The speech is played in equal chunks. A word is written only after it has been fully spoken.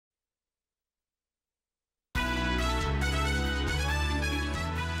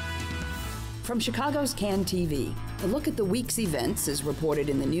From Chicago's Can TV, a look at the week's events is reported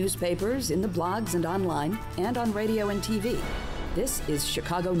in the newspapers, in the blogs and online, and on radio and TV. This is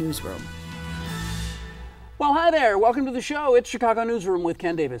Chicago Newsroom. Well, hi there. Welcome to the show. It's Chicago Newsroom with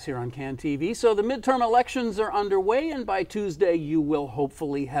Ken Davis here on Can TV. So the midterm elections are underway, and by Tuesday you will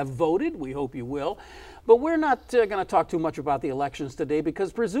hopefully have voted. We hope you will. But we're not going to talk too much about the elections today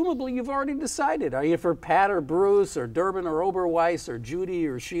because presumably you've already decided. Are you for Pat or Bruce or Durbin or Oberweis or Judy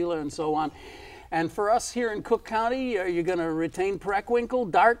or Sheila and so on? And for us here in Cook County, are you going to retain Preckwinkle,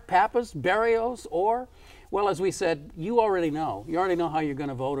 Dart, Pappas, Berrios, or... Well, as we said, you already know. You already know how you're going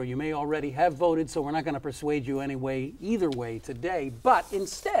to vote, or you may already have voted, so we're not going to persuade you anyway, either way today. But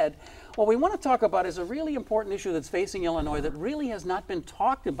instead, what we want to talk about is a really important issue that's facing Illinois that really has not been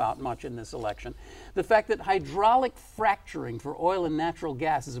talked about much in this election. The fact that hydraulic fracturing for oil and natural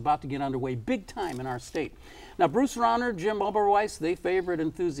gas is about to get underway big time in our state. Now, Bruce Rauner, Jim Oberweis, they favor it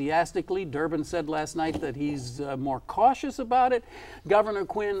enthusiastically. Durbin said last night that he's more cautious about it. Governor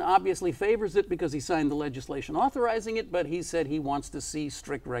Quinn obviously favors it because he signed the legislation authorizing it, but he said he wants to see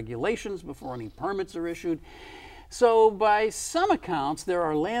strict regulations before any permits are issued. So by some accounts, there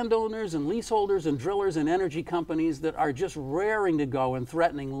are landowners and leaseholders and drillers and energy companies that are just raring to go and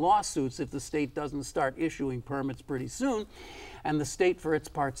threatening lawsuits if the state doesn't start issuing permits pretty soon. And the state, for its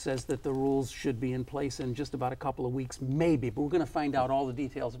part, says that the rules should be in place in just about a couple of weeks, maybe. But we're going to find out all the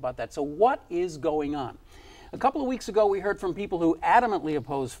details about that. So what is going on? A couple of weeks ago, we heard from people who adamantly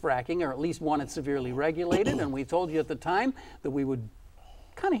oppose fracking, or at least want it severely regulated. And we told you at the time that we would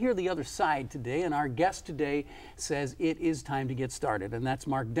kind of hear the other side today, and our guest today says it is time to get started, and that's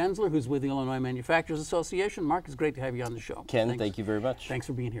Mark Denzler, who's with the Illinois Manufacturers Association. Mark, it's great to have you on the show. Ken, thank you very much. Thanks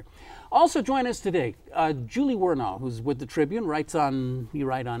for being here. Also join us today, Julie Wernau, who's with the Tribune, you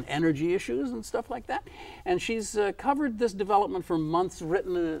write on energy issues and stuff like that, and she's covered this development for months,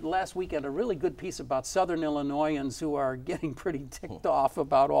 written last weekend a really good piece about Southern Illinoisans who are getting pretty ticked off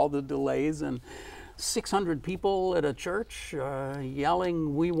about all the delays, and 600 people at a church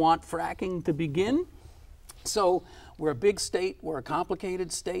yelling, "We want fracking to begin." So we're a big state, we're a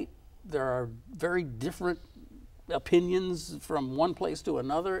complicated state. There are very different opinions from one place to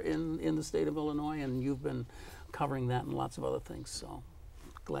another in the state of Illinois, and you've been covering that and lots of other things, so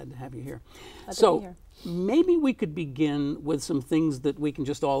glad to have you here. Glad to be here. Maybe we could begin with some things that we can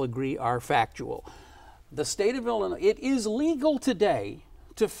just all agree are factual. The state of Illinois, it is legal today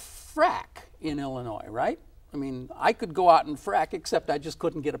to frack in Illinois, right? I mean, I could go out and frack, except I just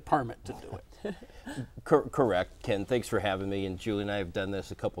couldn't get a permit to do it. Correct, Ken. Thanks for having me. And Julie and I have done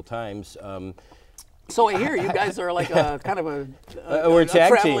this a couple times. So I hear you guys are like a kind of a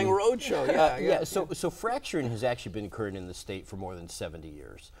traveling road show. Yeah. So fracturing has actually been occurring in the state for more than 70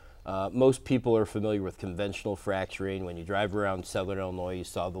 years. Most people are familiar with conventional fracturing. When you drive around Southern Illinois, you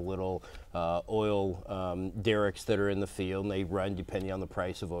saw the little oil derricks that are in the field, and they run depending on the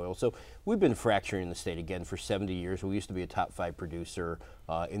price of oil. So we've been fracturing in the state again for 70 years. We used to be a top 5 producer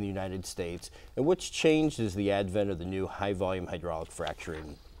in the United States. And what's changed is the advent of the new high-volume hydraulic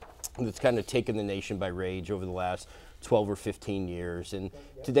fracturing that's kind of taken the nation by rage over the last 12 or 15 years. And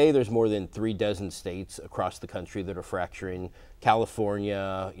today there's more than 36 states across the country that are fracturing.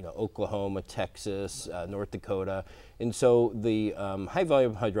 California, Oklahoma, Texas, North Dakota. And so the high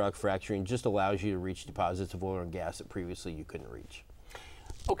volume hydraulic fracturing just allows you to reach deposits of oil and gas that previously you couldn't reach.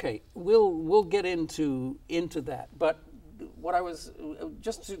 Okay, we'll get into that. But what I was,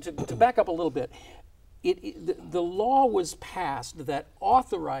 just to back up a little bit, the law was passed that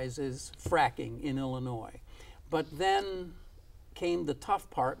authorizes fracking in Illinois. But then came the tough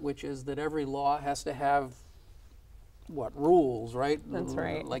part, which is that every law has to have, rules, right? That's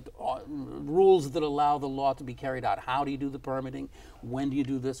right. Like rules that allow the law to be carried out. How do you do the permitting? When do you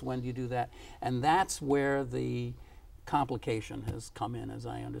do this? When do you do that? And that's where the complication has come in, as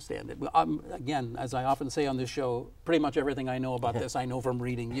I understand it. Again, as I often say on this show, pretty much everything I know about this I know from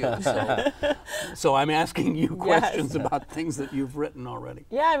reading you. So I'm asking you questions about things that you've written already.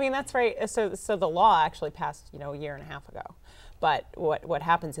 Yeah, I mean, that's right. So the law actually passed, a year and a half ago. But what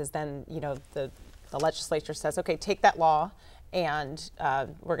happens is then, the legislature says, okay, take that law and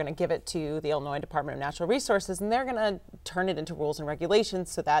we're going to give it to the Illinois Department of Natural Resources, and they're going to turn it into rules and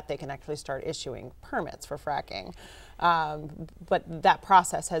regulations so that they can actually start issuing permits for fracking. But that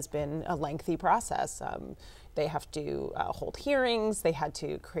process has been a lengthy process. They have to hold hearings. They had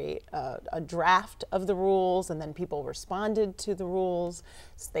to create a draft of the rules, and then people responded to the rules.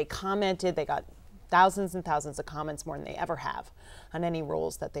 So they commented. They got thousands and thousands of comments, more than they ever have on any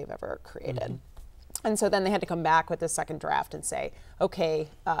rules that they've ever created. And so then they had to come back with the second draft and say, okay,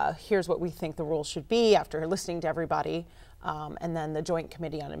 here's what we think the rules should be after listening to everybody. And then the Joint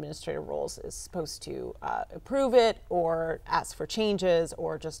Committee on Administrative Rules is supposed to approve it or ask for changes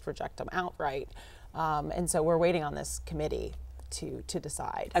or just reject them outright. And so we're waiting on this committee to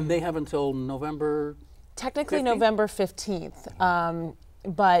decide. And they have until November? Technically 15th? November 15th.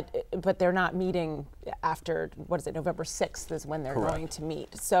 But they're not meeting after, what is it, November 6th is when they're Correct. going to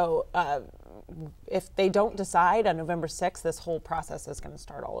meet. So if they don't decide on November 6th, this whole process is going to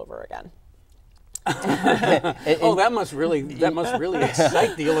start all over again. Oh, that must really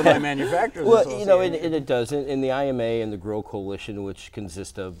excite the Illinois Manufacturers Well, you know, and Association. it does. In the IMA and the Grow Coalition, which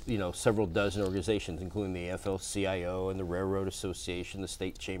consists of, you know, several dozen organizations, including the AFL-CIO and the Railroad Association, the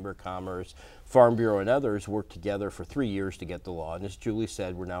State Chamber of Commerce, Farm Bureau, and others, worked together for 3 years to get the law. And as Julie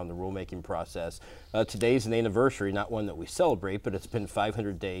said, we're now in the rulemaking process. Today's an anniversary, not one that we celebrate, but it's been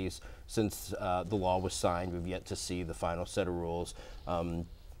 500 days since the law was signed. We've yet to see the final set of rules.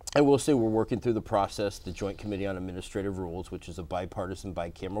 And we'll say we're working through the process. The Joint Committee on Administrative Rules, which is a bipartisan,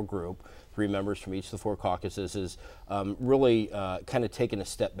 bicameral group, 3 members from each of the 4 caucuses, is really kind of taken a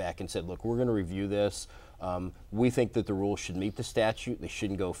step back and said, look, we're going to review this. We think that the rules should meet the statute, they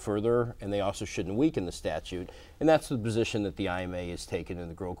shouldn't go further, and they also shouldn't weaken the statute. And that's the position that the IMA has taken in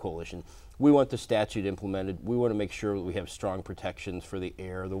the Grow Coalition. We want the statute implemented. We want to make sure that we have strong protections for the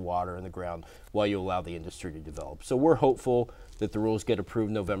air, the water, and the ground while you allow the industry to develop. So we're hopeful that the rules get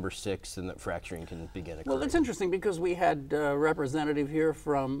approved November 6th and that fracturing can begin occurring. Well, that's interesting because we had a representative here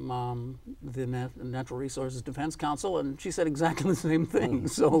from the Natural Resources Defense Council, and she said exactly the same thing.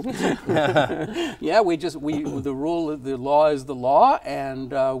 So, yeah, the law is the law,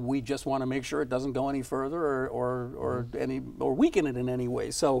 and we just want to make sure it doesn't go any further or weaken it in any way.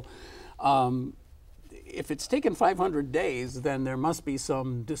 So, if it's taken 500 days, then there must be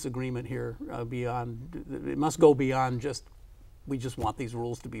some disagreement here beyond. It must go beyond just. We just want these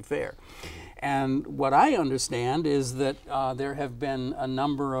rules to be fair. And what I understand is that there have been a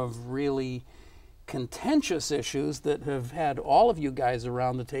number of really contentious issues that have had all of you guys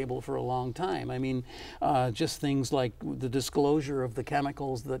around the table for a long time. I mean, just things like the disclosure of the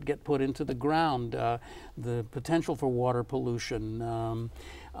chemicals that get put into the ground, the potential for water pollution,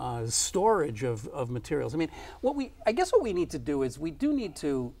 storage of materials. I mean, I guess what we need to do is we do need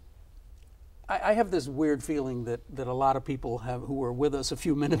to. I have this weird feeling that a lot of people who were with us a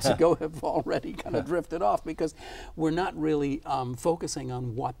few minutes ago have already kind of drifted off because we're not really focusing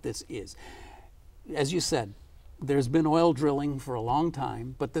on what this is. As you said, there's been oil drilling for a long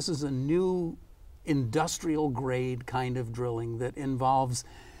time, but this is a new industrial grade kind of drilling that involves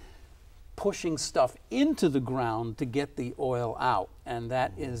pushing stuff into the ground to get the oil out. And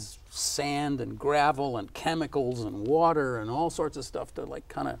that is sand and gravel and chemicals and water and all sorts of stuff to like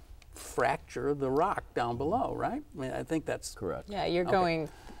kind of fracture the rock down below, right? I mean, I think that's correct. Yeah, you're going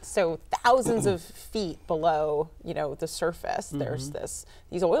so thousands of feet below, you know, the surface. There's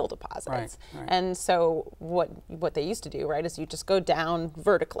these oil deposits, right. And so what they used to do, right, is you just go down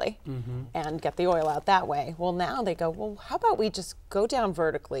vertically and get the oil out that way. Well, now they go, well, how about we just go down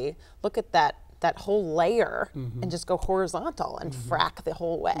vertically, look at that whole layer, and just go horizontal and frack the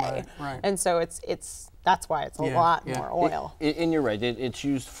whole way. Right. And so that's why it's a lot more oil. And you're right, it's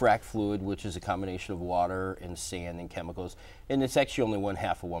used frac fluid, which is a combination of water and sand and chemicals. And it's actually only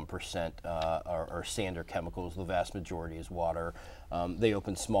 0.5% are sand or chemicals. The vast majority is water. They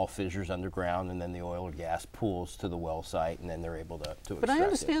open small fissures underground, and then the oil or gas pools to the well site, and then they're able to extract But I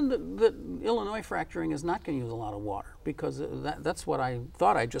understand that Illinois fracturing is not going to use a lot of water because that's what I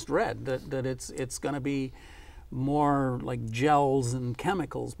thought I just read, that it's going to be more like gels and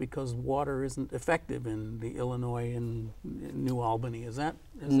chemicals because water isn't effective in the Illinois and New Albany. Is that?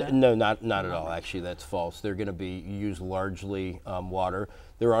 No, not at all. Actually, that's false. They're going to be used largely water.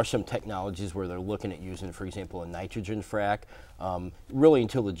 There are some technologies where they're looking at using, for example, a nitrogen frac. Really,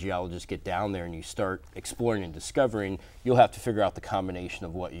 until the geologists get down there and you start exploring and discovering, you'll have to figure out the combination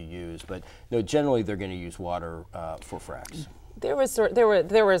of what you use. But no, generally, they're going to use water for fracs. There was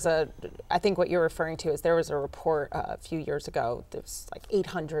a, I think what you're referring to is there was a report a few years ago, there was like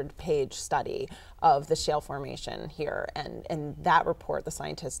 800-page study of the shale formation here, and in that report the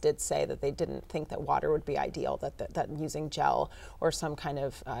scientists did say that they didn't think that water would be ideal, that using gel or some kind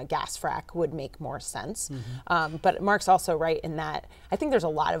of gas frac would make more sense. But Mark's also right in that I think there's a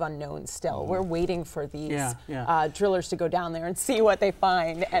lot of unknowns still. We're waiting for these drillers to go down there and see what they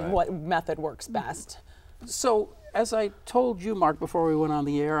find and what method works best. So, as I told you, Mark, before we went on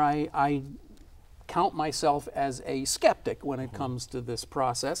the air, I count myself as a skeptic when it comes to this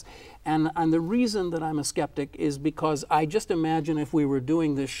process. And the reason that I'm a skeptic is because I just imagine if we were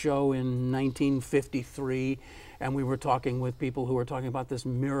doing this show in 1953 and we were talking with people who were talking about this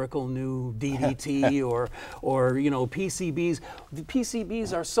miracle new DDT or you know, PCBs. The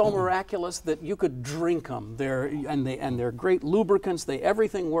PCBs are so miraculous that you could drink them. They're great lubricants.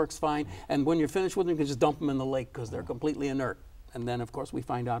 Everything works fine. And when you're finished with them, you can just dump them in the lake because they're completely inert. And then, of course, we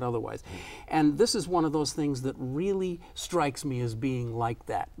find out otherwise. And this is one of those things that really strikes me as being like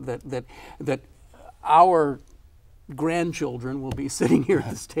that. That our grandchildren will be sitting here at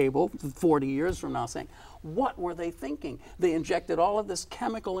this table 40 years from now saying, what were they thinking? They injected all of this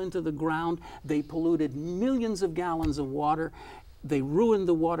chemical into the ground. They polluted millions of gallons of water. They ruined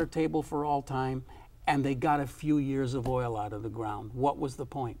the water table for all time. And they got a few years of oil out of the ground. What was the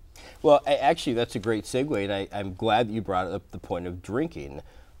point? Well, actually, that's a great segue, and I'm glad that you brought up the point of drinking,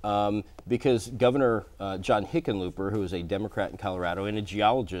 because Governor John Hickenlooper, who is a Democrat in Colorado and a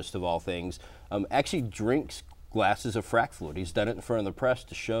geologist of all things, actually drinks glasses of frack fluid. He's done it in front of the press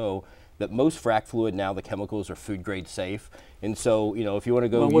to show that most frack fluid now, the chemicals are food grade safe. And so, you know, if you want to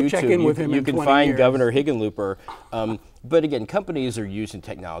go we'll check in with him you in can 20 find years. Governor Hickenlooper. But again, companies are using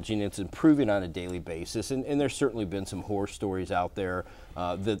technology and it's improving on a daily basis. And there's certainly been some horror stories out there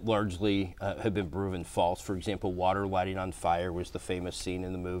that largely have been proven false. For example, water lighting on fire was the famous scene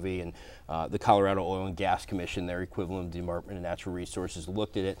in the movie. And the Colorado Oil and Gas Commission, their equivalent of the Department of Natural Resources,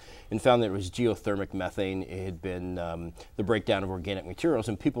 looked at it and found that it was geothermic methane. It had been the breakdown of organic materials,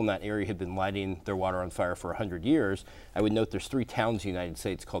 and people in that area had been lighting their water on fire for 100 years. I would note there's 3 towns in the United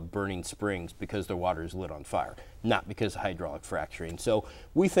States called Burning Springs because their water is lit on fire, not because of hydraulic fracturing. So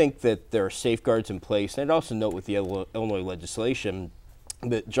we think that there are safeguards in place. And I'd also note with the Illinois legislation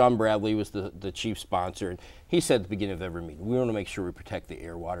that John Bradley was the chief sponsor, and he said at the beginning of every meeting, we want to make sure we protect the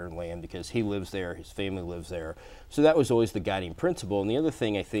air, water, and land because he lives there, his family lives there. So that was always the guiding principle. And the other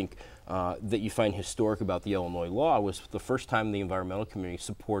thing I think that you find historic about the Illinois law was the first time the environmental community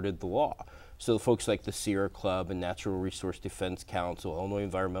supported the law. So folks like the Sierra Club and Natural Resource Defense Council, Illinois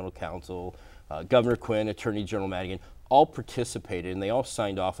Environmental Council, Governor Quinn, Attorney General Madigan, all participated and they all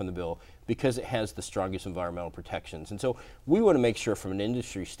signed off on the bill because it has the strongest environmental protections. And so we want to make sure from an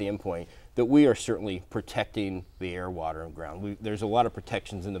industry standpoint that we are certainly protecting the air, water, and ground. There's a lot of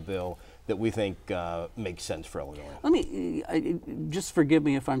protections in the bill that we think makes sense for Illinois. Let me, just forgive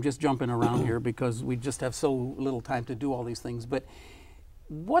me if I'm just jumping around here because we just have so little time to do all these things, but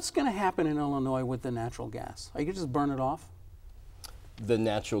what's going to happen in Illinois with the natural gas? Are you going to just burn it off? The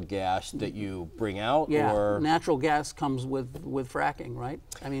natural gas that you bring out? Yeah, or natural gas comes with fracking, right?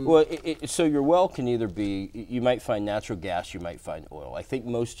 I mean, well, so your well can either be, you might find natural gas, you might find oil. I think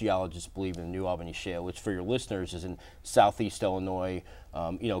most geologists believe in the New Albany Shale, which for your listeners is in southeast Illinois,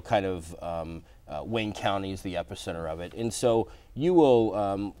 you know, kind of Wayne County is the epicenter of it. And so you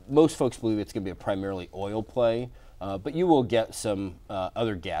will, most folks believe it's going to be a primarily oil play. But you will get some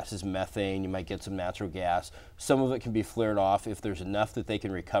other gases, methane, you might get some natural gas. Some of it can be flared off. If there's enough that they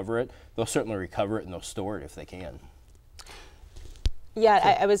can recover it, they'll certainly recover it and they'll store it if they can.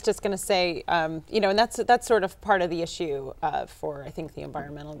 Yeah, I was just going to say, you know, and that's sort of part of the issue for I think the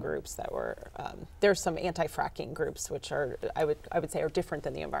environmental groups that were there's some anti-fracking groups which are I would say are different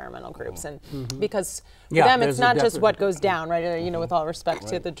than the environmental groups, and because for them it's not just what goes down, right? You know, with all respect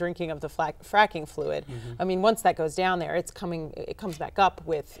to the drinking of the fracking fluid. I mean, once that goes down there, it comes back up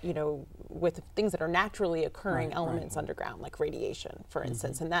with, you know, with things that are naturally occurring elements underground, like radiation, for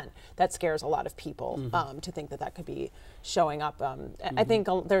instance, and that scares a lot of people to think that could be showing up. I think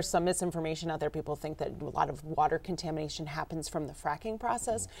there's some misinformation out there. People think that a lot of water contamination happens from the fracking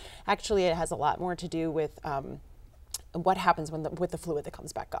process. Actually, it has a lot more to do with what happens with the fluid that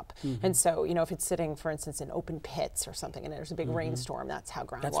comes back up. And so, you know, if it's sitting, for instance, in open pits or something, and there's a big rainstorm, that's how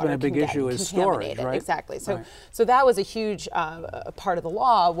groundwater been a big issue is storage, right? Exactly. So, so that was a huge part of the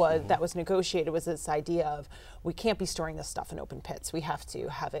law that was negotiated, was this idea of we can't be storing this stuff in open pits. We have to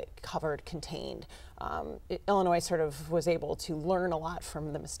have it covered, contained. Illinois sort of was able to learn a lot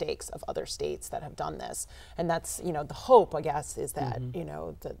from the mistakes of other states that have done this, and that's, you know, the hope, I guess, is that you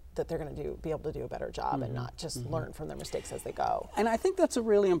know that they're going to be able to do a better job and not just learn from their mistakes as they go. And I think that's a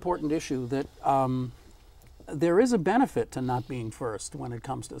really important issue, that there is a benefit to not being first when it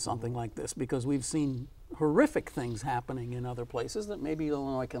comes to something like this, because we've seen horrific things happening in other places that maybe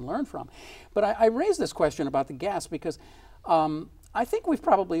Illinois can learn from. But I raised this question about the gas because I think we've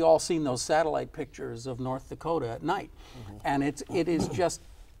probably all seen those satellite pictures of North Dakota at night, and it's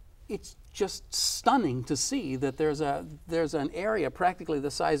just stunning to see that there's an area practically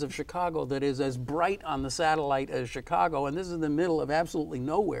the size of Chicago that is as bright on the satellite as Chicago, and this is in the middle of absolutely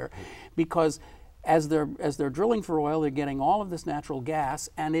nowhere, because as they're drilling for oil, they're getting all of this natural gas,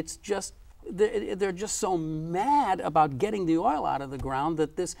 and it's just they're just so mad about getting the oil out of the ground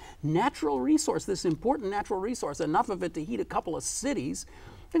that this natural resource, this important natural resource, enough of it to heat a couple of cities,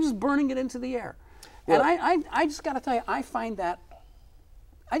 they're just burning it into the air. Well, and I just got to tell you, I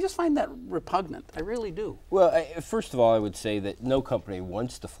just find that repugnant. I really do. Well, first of all, I would say that no company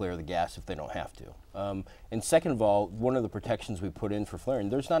wants to flare the gas if they don't have to. And second of all, one of the protections we put in for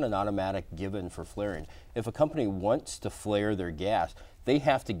flaring, there's not an automatic given for flaring. If a company wants to flare their gas, they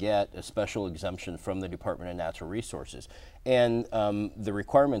have to get a special exemption from the Department of Natural Resources. And the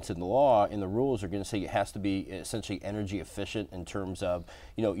requirements in the law, in the rules, are going to say it has to be essentially energy efficient in terms of,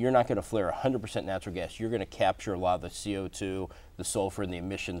 you're not going to flare 100% natural gas. You're going to capture a lot of the CO2, the sulfur, and the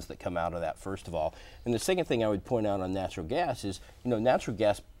emissions that come out of that, first of all. And the second thing I would point out on natural gas is, natural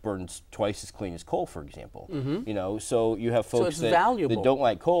gas burns twice as clean as coal, for example. So you have folks that don't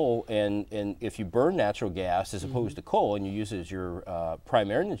like coal, and if you burn natural gas as opposed to coal and you use it as your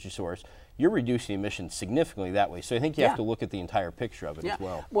primary energy source, you're reducing emissions significantly that way. So I think you have to look at the entire picture of it as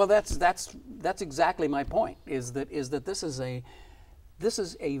well. Well, that's exactly my point. Is that this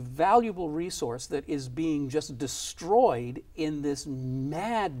is a valuable resource that is being just destroyed in this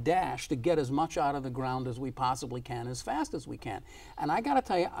mad dash to get as much out of the ground as we possibly can, as fast as we can. And I got to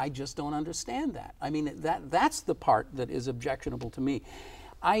tell you, I just don't understand that. I mean, that's the part that is objectionable to me.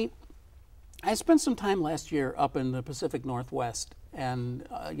 I spent some time last year up in the Pacific Northwest, and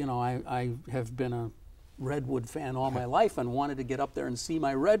I have been a redwood fan all my life and wanted to get up there and see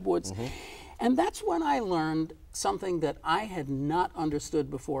my redwoods. And that's when I learned something that I had not understood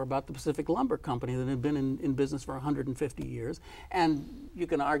before about the Pacific Lumber Company that had been in business for 150 years. And you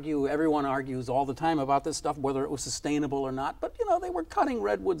can argue, everyone argues all the time about this stuff, whether it was sustainable or not, but they were cutting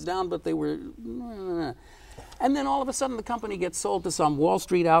redwoods down, but they were, And then all of a sudden the company gets sold to some Wall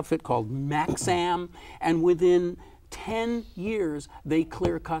Street outfit called Maxam, and within 10 years, they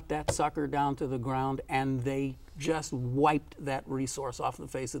clear-cut that sucker down to the ground, and they just wiped that resource off the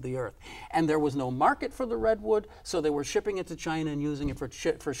face of the earth. And there was no market for the redwood, so they were shipping it to China and using it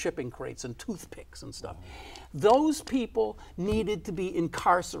for shipping crates and toothpicks and stuff. Those people needed to be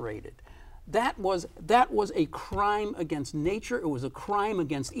incarcerated. That was a crime against nature. It was a crime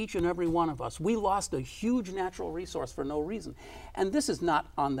against each and every one of us. We lost a huge natural resource for no reason. And this is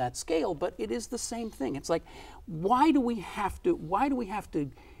not on that scale, but it is the same thing. It's like, why do we have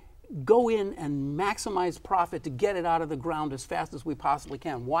to go in and maximize profit to get it out of the ground as fast as we possibly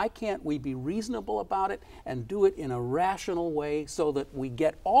can? Why can't we be reasonable about it and do it in a rational way so that we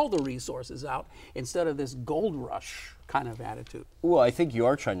get all the resources out instead of this gold rush kind of attitude? Well, I think you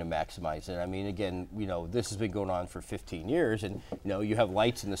are trying to maximize it. I mean, again, this has been going on for 15 years, and you have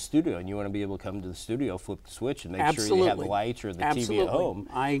lights in the studio, and you want to be able to come to the studio, flip the switch, and make sure you have the lights or the TV at home.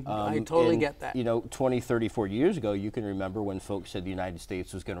 I totally get that. 20, 30, 40 years ago, you can remember when folks said the United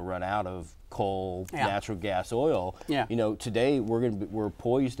States was going to run out of coal, natural gas, oil. Today we're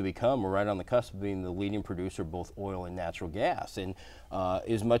poised to become, we're right on the cusp of being the leading producer of both oil and natural gas. And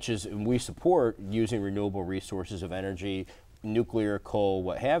as much as we support using renewable resources of energy, nuclear, coal,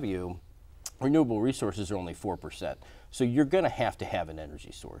 what have you, renewable resources are only 4%. So you're going to have an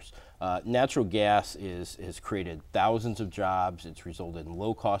energy source. Natural gas has created thousands of jobs. It's resulted in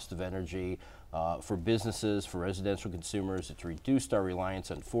low cost of energy for businesses, for residential consumers. It's reduced our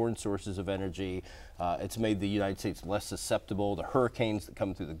reliance on foreign sources of energy. It's made the United States less susceptible to hurricanes that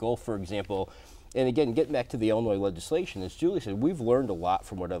come through the Gulf, for example. And again, getting back to the Illinois legislation, as Julie said, we've learned a lot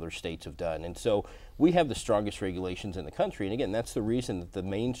from what other states have done. And so we have the strongest regulations in the country. And again, that's the reason that the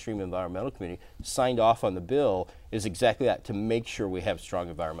mainstream environmental community signed off on the bill, is exactly that, to make sure we have strong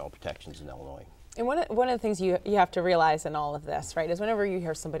environmental protections in Illinois. And one of the things you have to realize in all of this, right, is whenever you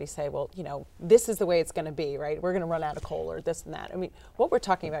hear somebody say, well, this is the way it's going to be, right, we're going to run out of coal or this and that. I mean, what we're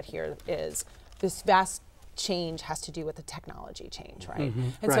talking about here is this vast change has to do with the technology change, right?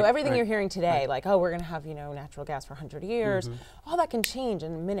 And so everything you're hearing today, like, oh, we're going to have, natural gas for 100 years, all that can change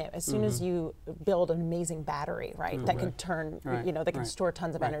in a minute as soon as you build an amazing battery, right? That can turn, that can store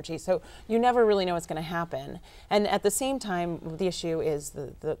tons of energy. So you never really know what's going to happen. And at the same time, the issue is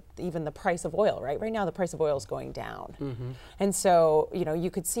even the price of oil, right? Right now, the price of oil is going down. And so, you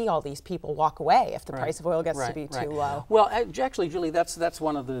could see all these people walk away if the price of oil gets to be too low. Well, actually, Julie, that's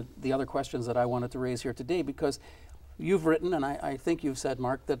one of the other questions that I wanted to raise here today, because you've written, and I think you've said,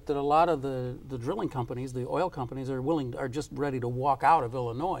 Mark, that a lot of the drilling companies, the oil companies, are just ready to walk out of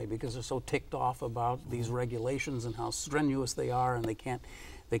Illinois because they're so ticked off about these regulations and how strenuous they are, and they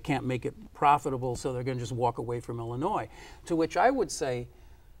can't make it profitable, so they're going to just walk away from Illinois. To which I would say,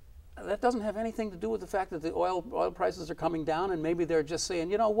 that doesn't have anything to do with the fact that the oil prices are coming down, and maybe they're just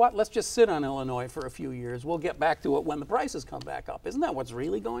saying, you know what, let's just sit on Illinois for a few years. We'll get back to it when the prices come back up. Isn't that what's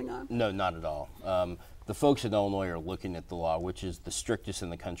really going on? No, not at all. The folks in Illinois are looking at the law, which is the strictest in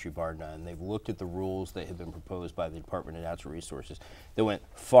the country, bar none. They've looked at the rules that have been proposed by the Department of Natural Resources that went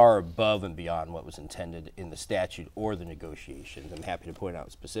far above and beyond what was intended in the statute or the negotiations. I'm happy to point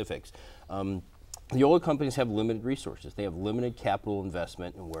out specifics. The oil companies have limited resources. They have limited capital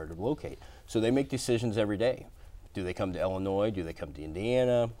investment and where to locate. So they make decisions every day. Do they come to Illinois? Do they come to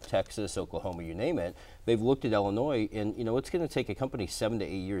Indiana, Texas, Oklahoma, you name it? They've looked at Illinois, and you know it's going to take a company 7 to 8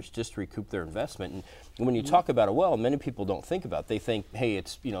 years just to recoup their investment. And when you talk about a well, many people don't think about it. They think, hey,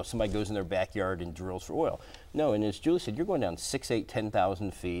 it's somebody goes in their backyard and drills for oil. No, and as Julie said, you're going down 6, 8,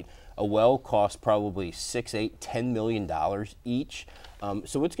 10,000 feet. A well costs probably $6, $8, $10 million each.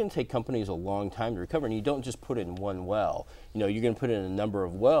 So it's going to take companies a long time to recover, and you don't just put it in one well. You're going to put it in a number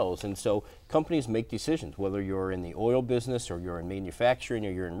of wells, and so companies make decisions, whether you're in the oil business or you're in manufacturing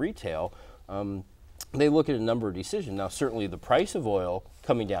or you're in retail. They look at a number of decisions. Now, certainly the price of oil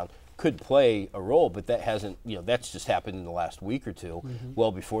coming down could play a role, but that hasn't, that's just happened in the last week or two,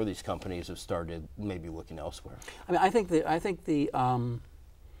 well before these companies have started maybe looking elsewhere. I mean, I think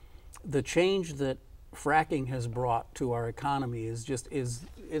the change that fracking has brought to our economy is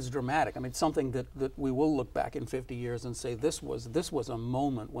dramatic. I mean, it's something that we will look back in 50 years and say this was a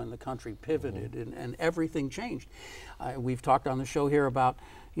moment when the country pivoted and everything changed. We've talked on the show here about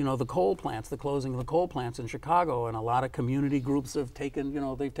the coal plants, the closing of the coal plants in Chicago, and a lot of community groups have taken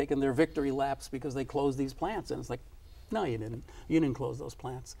they've taken their victory laps because they closed these plants, and it's like, no, you didn't. You didn't close those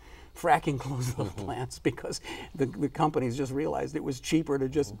plants. Fracking closed those plants because the companies just realized it was cheaper to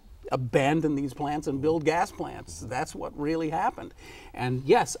just abandon these plants and build gas plants. That's what really happened. And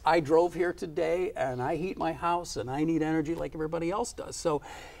yes, I drove here today and I heat my house and I need energy like everybody else does. So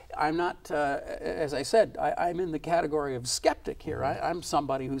I'm not, as I said, I'm in the category of skeptic here. I'm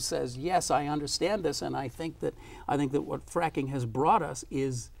somebody who says, yes, I understand this, and I think that what fracking has brought us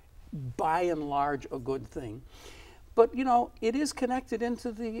is by and large a good thing. But it is connected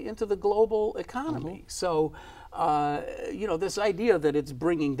into the global economy. So this idea that it's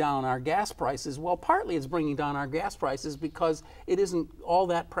bringing down our gas prices, well, partly it's bringing down our gas prices because it isn't all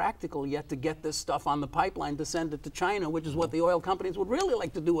that practical yet to get this stuff on the pipeline to send it to China, which is what the oil companies would really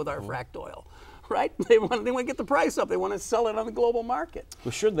like to do with our fracked oil. Right? They want to get the price up. They want to sell it on the global market.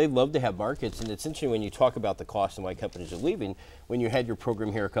 Well, sure, they'd love to have markets, and it's interesting when you talk about the cost and why companies are leaving. When you had your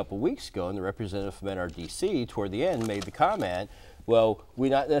program here a couple of weeks ago, and the representative from NRDC toward the end made the comment, well, we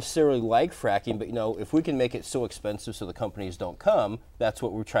not necessarily like fracking, but if we can make it so expensive so the companies don't come, that's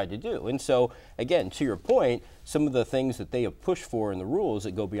what we're trying to do. And so, again, to your point, some of the things that they have pushed for in the rules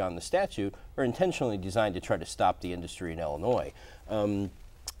that go beyond the statute are intentionally designed to try to stop the industry in Illinois.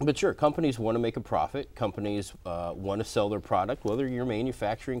 But sure, companies want to make a profit. Companies want to sell their product, whether you're a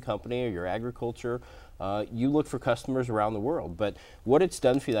manufacturing company or you're agriculture. You look for customers around the world. But what it's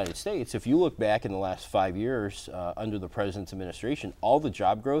done for the United States, if you look back in the last 5 years under the president's administration, all the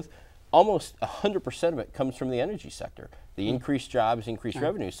job growth, almost 100% of it comes from the energy sector. The increased jobs, increased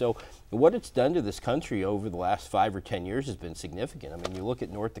revenue. So what it's done to this country over the last 5 or 10 years has been significant. I mean, you look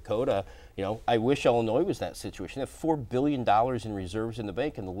at North Dakota, I wish Illinois was that situation. They have $4 billion in reserves in the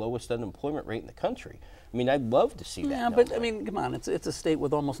bank and the lowest unemployment rate in the country. I mean, I'd love to see that. Yeah, but I mean, come on, it's a state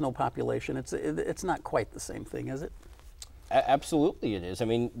with almost no population. It's not quite the same thing, is it? Absolutely it is. I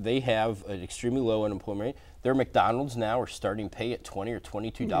mean, they have an extremely low unemployment rate. Their McDonald's now are starting pay at $20 or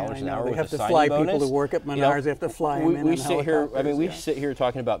 $22 an hour with a signing bonus. They have to fly people to work at Menards. They have to fly them in helicopters. We sit here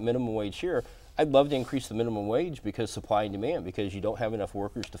talking about minimum wage here. I'd love to increase the minimum wage because supply and demand, because you don't have enough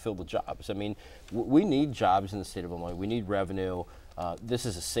workers to fill the jobs. I mean, we need jobs in the state of Illinois. We need revenue. This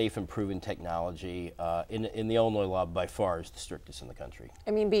is a safe and proven technology. In the Illinois law, by far, is the strictest in the country.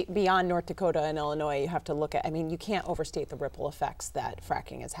 I mean, beyond North Dakota and Illinois, you have to look at, you can't overstate the ripple effects that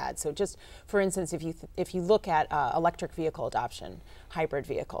fracking has had. So just, for instance, if you look at electric vehicle adoption, hybrid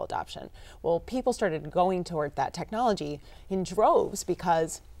vehicle adoption, well, people started going toward that technology in droves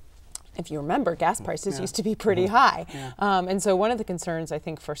because, if you remember, gas prices used to be pretty high. And so one of the concerns, I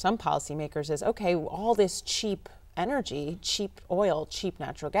think, for some policymakers is, okay, all this cheap energy, cheap oil, cheap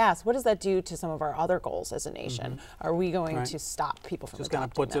natural gas, what does that do to some of our other goals as a nation? Are we going to stop people from just kind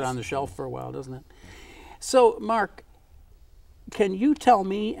of puts it on the shelf for a while, doesn't it? So, Mark, can you tell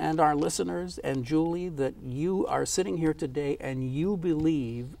me and our listeners and Julie that you are sitting here today and you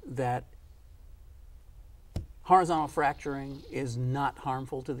believe that horizontal fracturing is not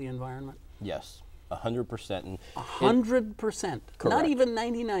harmful to the environment? Yes, 100%. 100%, not even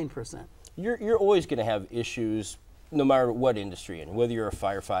 99%. You're always going to have issues no matter what industry you're in, whether you're a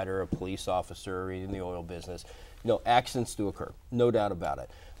firefighter, a police officer, or in the oil business, accidents do occur, no doubt about it.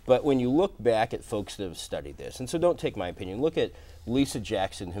 But when you look back at folks that have studied this, and so don't take my opinion, look at Lisa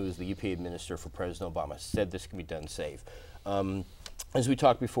Jackson, who is the EPA minister for President Obama, said this can be done safe. As we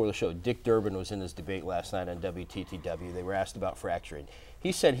talked before the show, Dick Durbin was in his debate last night on WTTW. They were asked about fracturing.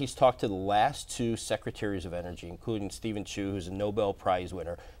 He said he's talked to the last 2 secretaries of energy, including Stephen Chu, who's a Nobel Prize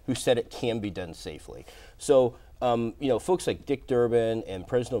winner, who said it can be done safely. So, folks like Dick Durbin and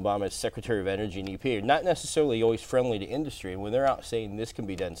President Obama as Secretary of Energy and EPA are not necessarily always friendly to industry. And when they're out saying this can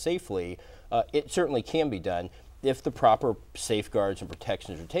be done safely, it certainly can be done if the proper safeguards and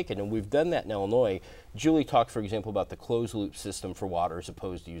protections are taken. And we've done that in Illinois. Julie talked, for example, about the closed loop system for water as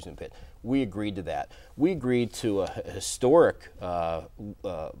opposed to using pit. We agreed to that. We agreed to a historic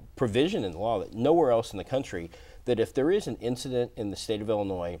provision in the law that nowhere else in the country, that if there is an incident in the state of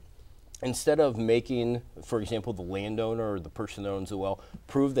Illinois, instead of making, for example, the landowner or the person that owns the well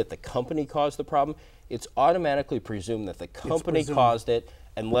prove that the company caused the problem, it's automatically presumed that the company caused it,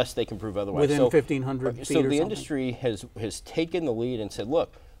 unless they can prove otherwise. Within 1,500 feet So or the something. industry has taken the lead and said,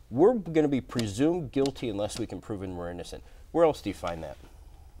 look, we're going to be presumed guilty unless we can prove we're innocent. Where else do you find that?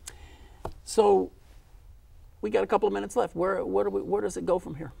 So we got a couple of minutes left. Where does it go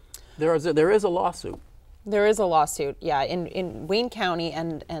from here? There is a lawsuit. There is a lawsuit, yeah, in Wayne County,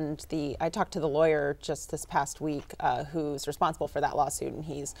 and I talked to the lawyer just this past week who's responsible for that lawsuit, and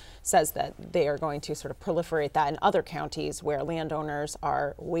he says that they are going to sort of proliferate that in other counties where landowners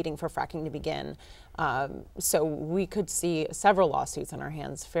are waiting for fracking to begin. So we could see several lawsuits on our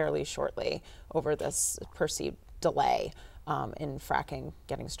hands fairly shortly over this perceived delay in fracking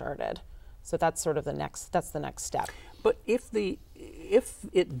getting started. So that's sort of the next step. But if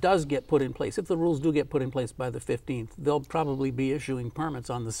it does get put in place, if the rules do get put in place by the 15th, they'll probably be issuing permits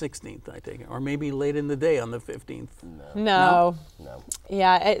on the 16th, I take it, or maybe late in the day on the 15th. No. No.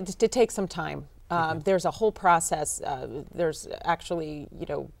 Yeah, it takes some time. There's a whole process. There's actually,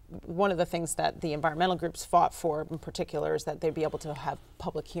 one of the things that the environmental groups fought for in particular is that they'd be able to have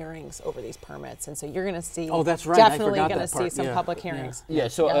public hearings over these permits. And so you're going to see, oh, that's right. definitely going to see some public hearings. Yeah,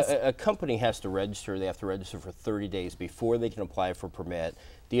 so Yes. a company has to register. They have to register for 30 days before they can apply for a permit.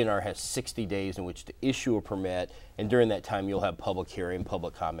 DNR has 60 days in which to issue a permit, and during that time you'll have public hearing,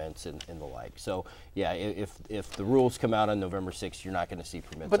 public comments, and the like. So, yeah, if the rules come out on November 6th, you're not going to see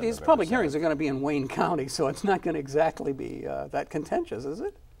permits. But on these November public 7th. hearings are going to be in Wayne County, so it's not going to exactly be that contentious, is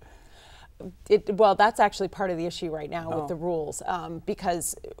it? Well, that's actually part of the issue right now with the rules,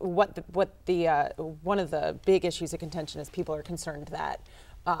 because one of the big issues of contention is people are concerned that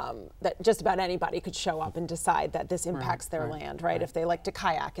that just about anybody could show up and decide that this impacts their land, right? If they like to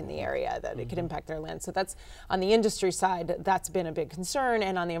kayak in the area, that it could impact their land. So that's, on the industry side, that's been a big concern,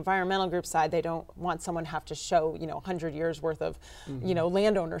 and on the environmental group side, they don't want someone to have to show 100 years worth of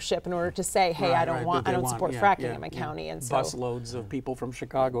land ownership in order to say, hey, I don't support fracking in my county. And so bus loads of people from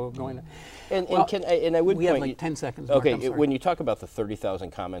Chicago going to. And I would we point have like 10 seconds. Mark, Okay, I'm sorry. when you talk about the 30,000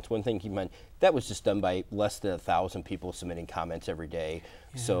 comments, one thing keep in mind, that was just done by less than 1,000 people submitting comments every day.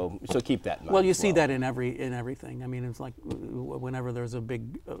 So keep that in mind. Well, you see that in everything. I mean, it's like whenever there's a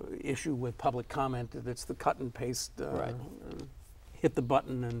big issue with public comment, it's the cut and paste, hit the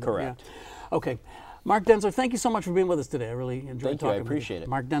button, and correct. Yeah. Okay, Mark Denzler, thank you so much for being with us today. I really enjoyed Thank you. I talking. appreciate it.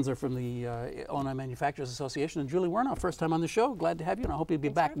 Mark Denzler from the Illinois Manufacturers Association, and Julie Wernau, first time on the show. Glad to have you, and I hope you'll be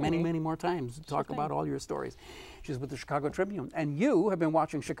back many more times to talk about all your stories. She's with the Chicago Tribune, and you have been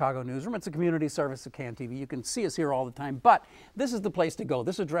watching Chicago Newsroom. It's a community service of CAN TV. You can see us here all the time, but this is the place to go.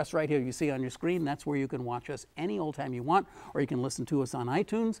 This address right here you see on your screen, that's where you can watch us any old time you want, or you can listen to us on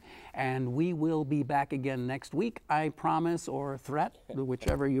iTunes, and we will be back again next week, I promise, or threat,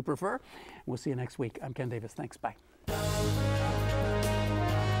 whichever you prefer. We'll see you next week. I'm Ken Davis. Thanks. Bye.